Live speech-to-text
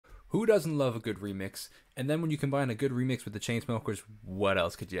Who doesn't love a good remix? And then when you combine a good remix with the Chainsmokers, what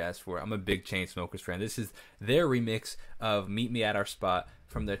else could you ask for? I'm a big Chainsmokers fan. This is their remix of Meet Me at Our Spot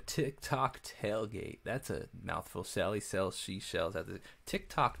from the TikTok tailgate. That's a mouthful. Sally sells she shells at the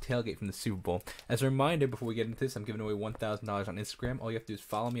TikTok tailgate from the Super Bowl. As a reminder, before we get into this, I'm giving away $1,000 on Instagram. All you have to do is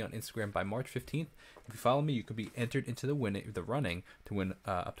follow me on Instagram by March 15th. If you follow me, you could be entered into the running to win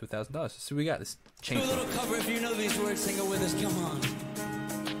up to $1,000. So we got this Chainsmokers. Do a little cover if you know these words. Sing it with us. Come on.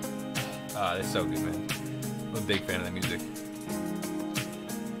 They're so good, man. I'm a big fan of that music.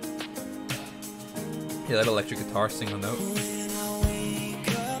 Yeah, that electric guitar single note.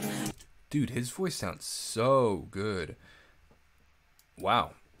 Dude, his voice sounds so good.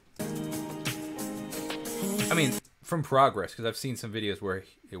 Wow. I mean, from progress, because I've seen some videos where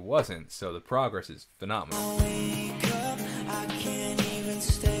it wasn't, so the progress is phenomenal.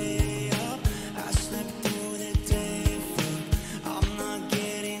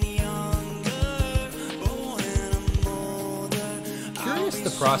 The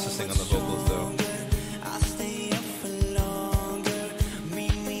processing on the vocals, though.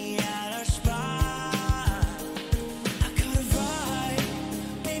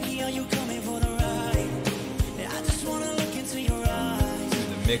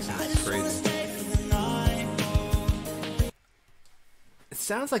 The mixing is crazy. It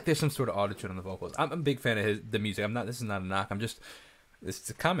sounds like there's some sort of auto-tune on the vocals. I'm a big fan of the music. This is not a knock. This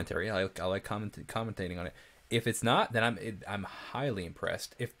is a commentary. I like commentating on it. If it's not, then I'm highly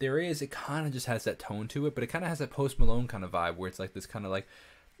impressed. If there is, it kind of just has that tone to it, but it kind of has that Post Malone kind of vibe where it's like this kind of like,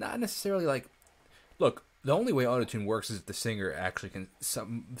 not necessarily like, look, the only way autotune works is if the singer actually can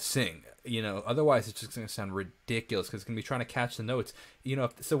sing, you know, otherwise it's just going to sound ridiculous because it's going to be trying to catch the notes, you know.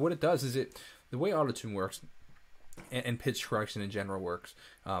 So what it does is the way autotune works and pitch correction in general works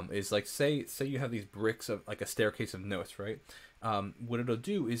is like, say you have these bricks of like a staircase of notes, right? What it'll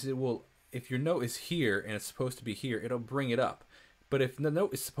do is it will, if your note is here and it's supposed to be here, it'll bring it up. But if the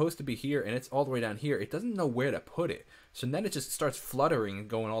note is supposed to be here and it's all the way down here, it doesn't know where to put it. So then it just starts fluttering and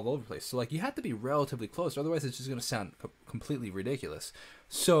going all over the place. So like you have to be relatively close, otherwise it's just going to sound completely ridiculous.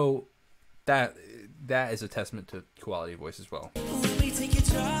 So that is a testament to quality of voice as well.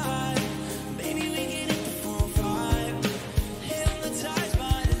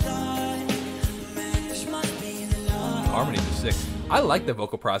 Harmonies are sick. I like the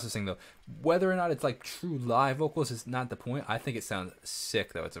vocal processing though. Whether or not it's like true live vocals is not the point. I think it sounds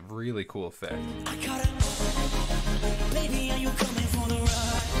sick though. It's a really cool effect.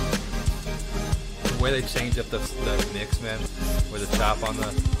 The way they change up the mix, man, with the chop on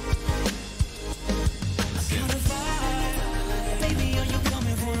the.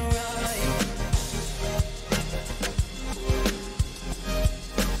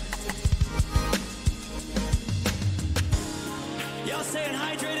 Y'all staying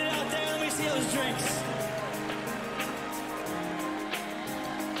hydrated out there? Let me see those drinks.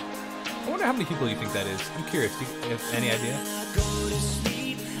 I wonder how many people you think that is. I'm curious. Do you have any idea?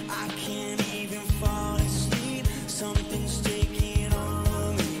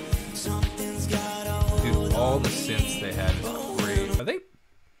 Dude, all the synths they had is great. Are they?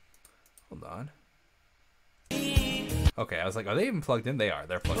 Hold on. Okay, I was like, are they even plugged in? They are.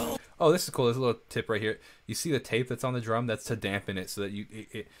 They're plugged in. Oh, this is cool. There's a little tip right here. You see the tape that's on the drum? That's to dampen it so that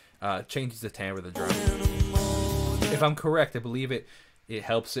it changes the timbre of the drum. If I'm correct, I believe it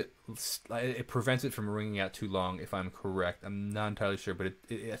helps it prevents it from ringing out too long, if I'm correct. I'm not entirely sure, but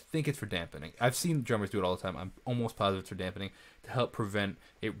I think it's for dampening. I've seen drummers do it all the time. I'm almost positive it's for dampening to help prevent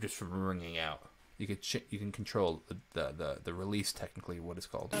it just from ringing out. You can control the release, technically, what it's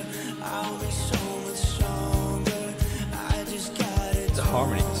called. The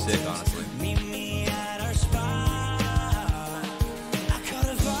harmony is sick, honestly.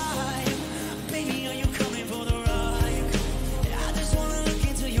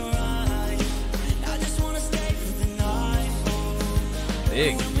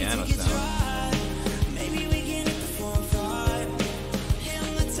 Big piano sound.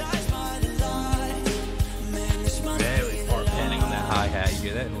 Very far panning on that hi-hat. You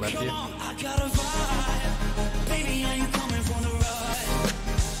hear that in the left ear?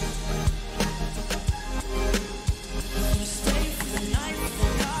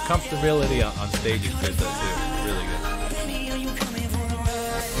 Comfortability on stage is good though too. Really good.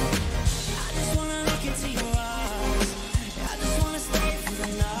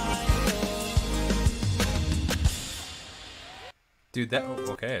 Dude, that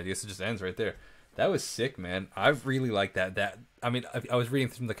okay, I guess it just ends right there. That was sick, man. I really like that. I mean, I was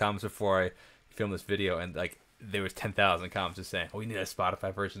reading some of the comments before I filmed this video, and like there was 10,000 comments just saying, "Oh, we need a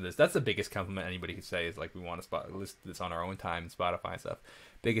Spotify version of this." That's the biggest compliment anybody could say is like, we want to list this on our own time, Spotify and stuff.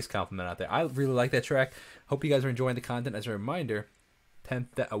 biggest compliment out there. I really like that track. Hope you guys are enjoying the content. As a reminder, a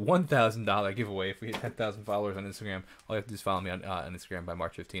 $1,000 giveaway if we hit 10,000 followers on Instagram. All you have to do is follow me on Instagram by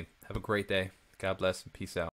March 15th. Have a great day. God bless and peace out.